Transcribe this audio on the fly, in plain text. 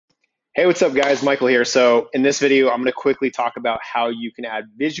Hey, what's up, guys? Michael here. So, in this video, I'm going to quickly talk about how you can add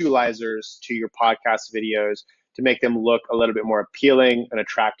visualizers to your podcast videos to make them look a little bit more appealing and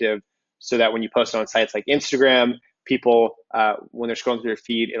attractive so that when you post on sites like Instagram, people, when they're scrolling through your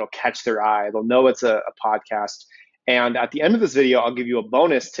feed, it'll catch their eye. They'll know it's a podcast. And at the end of this video, I'll give you a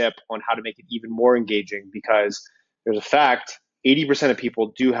bonus tip on how to make it even more engaging because there's a fact 80% of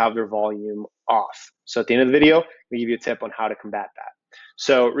people do have their volume off. So, at the end of the video, I'm going to give you a tip on how to combat that.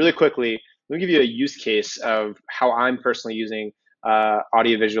 So really quickly, let me give you a use case of how I'm personally using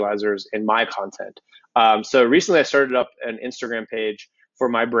audio visualizers in my content. So recently I started up an Instagram page for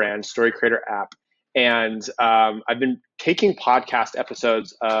my brand, Story Creator app. And I've been taking podcast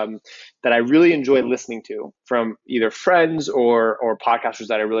episodes that I really enjoy listening to from either friends or podcasters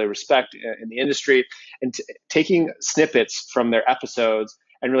that I really respect in the industry, and taking snippets from their episodes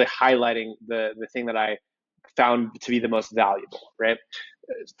and really highlighting the thing that I found to be the most valuable, right?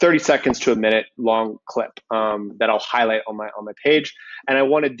 30 seconds to a minute long clip that I'll highlight on my page. And I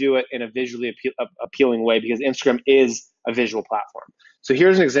want to do it in a visually appealing way because Instagram is a visual platform. So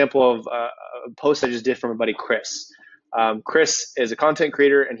here's an example of a post I just did from my buddy Chris. Chris is a content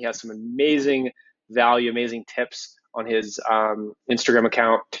creator and he has some amazing value, amazing tips on his Instagram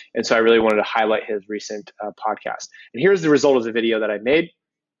account. And so I really wanted to highlight his recent podcast. And here's the result of the video that I made.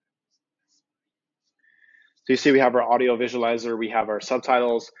 So you see we have our audio visualizer, we have our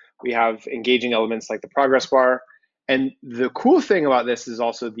subtitles, we have engaging elements like the progress bar. And the cool thing about this is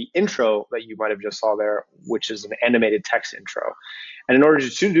also the intro that you might have just saw there, which is an animated text intro. And in order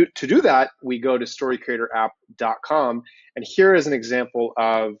to do that, we go to storycreatorapp.com. And here is an example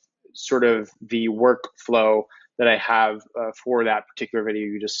of sort of the workflow that I have for that particular video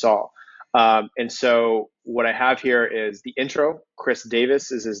you just saw. And so what I have here is the intro. Chris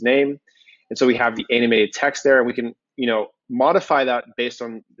Davis is his name. And so we have the animated text there, and we can, modify that based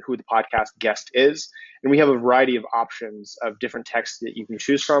on who the podcast guest is. And we have a variety of options of different texts that you can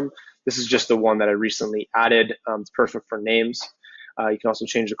choose from. This is just the one that I recently added. It's perfect for names. You can also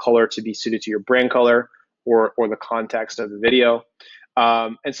change the color to be suited to your brand color or the context of the video.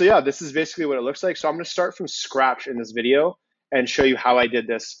 And so, yeah, this is basically what it looks like. So I'm going to start from scratch in this video and show you how I did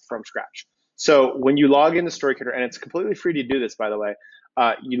this from scratch. So when you log into Story Creator, and it's completely free to do this, by the way,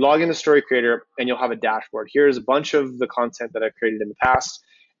 you log into Story Creator and you'll have a dashboard. Here's a bunch of the content that I've created in the past.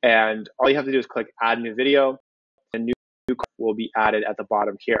 And all you have to do is click add new video, and new will be added at the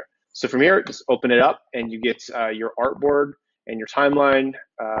bottom here. So from here, just open it up and you get your artboard and your timeline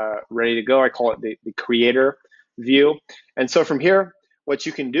ready to go. I call it the creator view. And so from here, what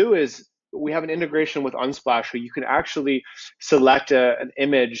you can do is we have an integration with Unsplash where you can actually select an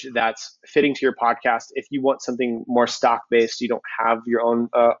image that's fitting to your podcast. If you want something more stock-based, you don't have your own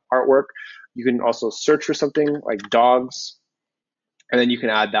artwork, you can also search for something like dogs, and then you can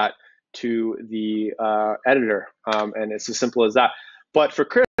add that to the editor. And it's as simple as that. But for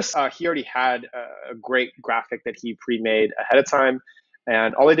Chris, he already had a great graphic that he pre-made ahead of time.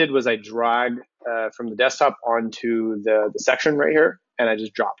 And all I did was I dragged from the desktop onto the section right here, and I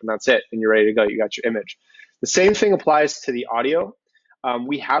just dropped, and that's it. And you're ready to go. You got your image. The same thing applies to the audio.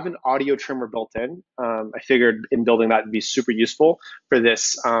 We have an audio trimmer built in. I figured in building that would be super useful for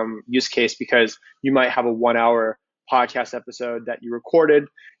this use case because you might have a 1 hour podcast episode that you recorded.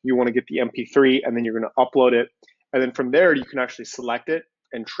 You want to get the MP3, and then you're going to upload it. And then from there, you can actually select it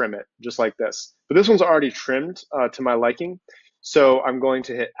and trim it just like this. But this one's already trimmed to my liking. So I'm going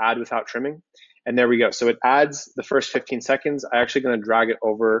to hit add without trimming. And there we go. So it adds the first 15 seconds. I'm actually going to drag it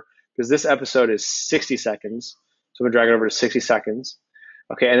over because this episode is 60 seconds. So I'm going to drag it over to 60 seconds.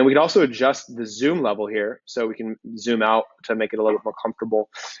 Okay, and then we can also adjust the zoom level here. So we can zoom out to make it a little bit more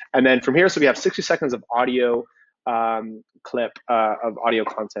comfortable. And then from here, so we have 60 seconds of audio clip of audio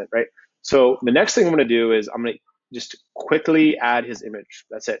content, right? So the next thing I'm going to do is I'm going to just quickly add his image.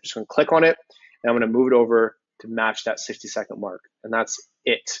 That's it. Just going to click on it, and I'm going to move it over to match that 60-second mark. And that's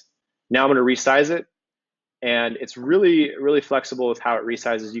it. Now I'm going to resize it, and it's really, really flexible with how it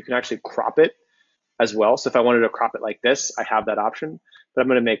resizes. You can actually crop it as well. So if I wanted to crop it like this, I have that option, but I'm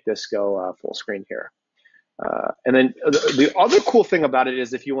going to make this go full screen here. And then the other cool thing about it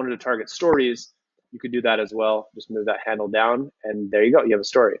is if you wanted to target stories, you could do that as well. Just move that handle down, and there you go. You have a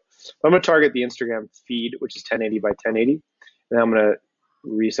story. But I'm going to target the Instagram feed, which is 1080 by 1080. And I'm going to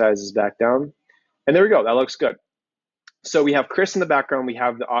resize this back down. And there we go. That looks good. So we have Chris in the background. We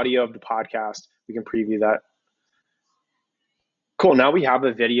have the audio of the podcast. We can preview that. Cool. Now we have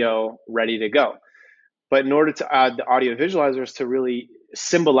a video ready to go. But in order to add the audio visualizers to really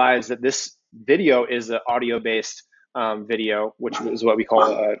symbolize that this video is an audio-based video, which is what we call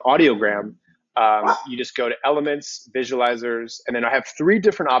an audiogram, You just go to elements, visualizers, and then I have 3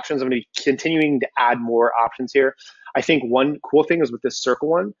 different options. I'm going to be continuing to add more options here. I think one cool thing is with this circle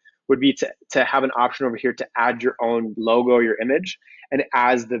one would be to have an option over here to add your own logo or your image. And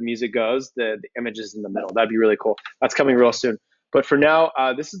as the music goes, the image is in the middle. That'd be really cool. That's coming real soon. But for now,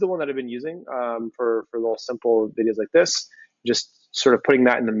 this is the one that I've been using for little simple videos like this. Just sort of putting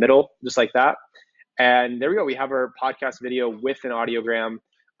that in the middle, just like that. And there we go. We have our podcast video with an audiogram.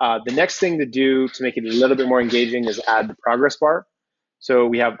 The next thing to do to make it a little bit more engaging is add the progress bar. So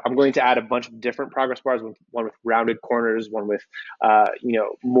I'm going to add a bunch of different progress bars, one with rounded corners, one with,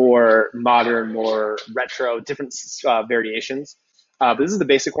 more modern, more retro, different variations. But this is the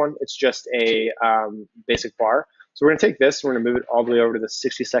basic one. It's just a basic bar. So we're going to take this, we're going to move it all the way over to the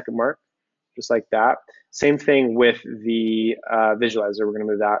 60-second mark, just like that. Same thing with the visualizer. We're going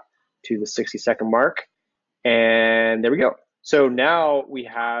to move that to the 60-second mark. And there we go. So now we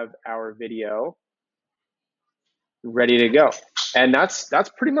have our video ready to go. And that's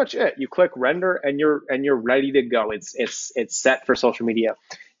pretty much it. You click render and you're ready to go. It's set for social media.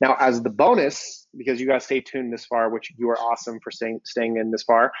 Now, as the bonus, because you guys stay tuned this far, which you are awesome for staying in this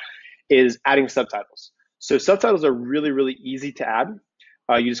far, is adding subtitles. So subtitles are really, really easy to add.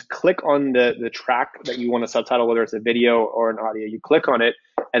 You just click on the track that you want to subtitle, whether it's a video or an audio. You click on it,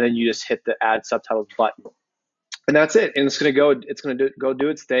 and then you just hit the add subtitles button. And that's it. And it's going to go do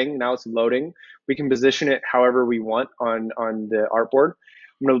its thing. Now it's loading. We can position it however we want on the artboard.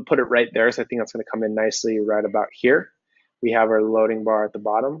 I'm going to put it right there. So I think that's going to come in nicely right about here. We have our loading bar at the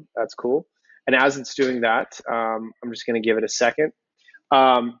bottom. That's cool. And as it's doing that, I'm just going to give it a second.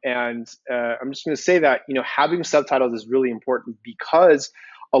 I'm just going to say that, having subtitles is really important because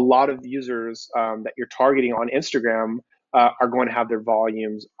a lot of users that you're targeting on Instagram are going to have their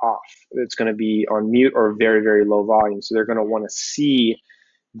volumes off. It's going to be on mute or very, very low volume. So they're going to want to see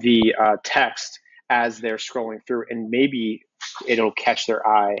the text as they're scrolling through, and maybe it'll catch their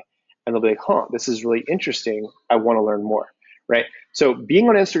eye and they'll be like, huh, this is really interesting. I want to learn more, right? So being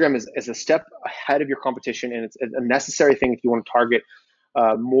on Instagram is a step ahead of your competition, and it's a necessary thing if you want to target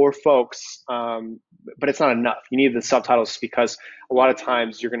more folks, but it's not enough. You need the subtitles because a lot of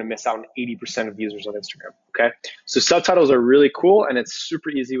times you're going to miss out on 80% of users on Instagram. Okay, so subtitles are really cool, and it's super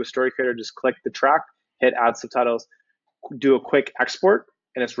easy with Story Creator. Just click the track, hit add subtitles, do a quick export,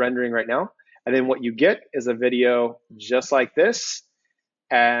 and it's rendering right now. And then what you get is a video just like this,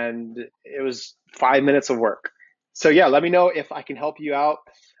 and it was 5 minutes of work. So yeah, let me know if I can help you out.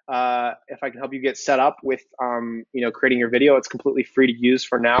 If I can help you get set up with, creating your video. It's completely free to use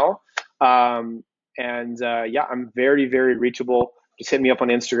for now. Yeah, I'm very, very reachable. Just hit me up on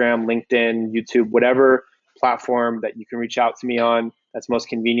Instagram, LinkedIn, YouTube, whatever platform that you can reach out to me on that's most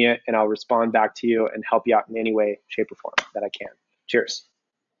convenient, and I'll respond back to you and help you out in any way, shape, or form that I can. Cheers.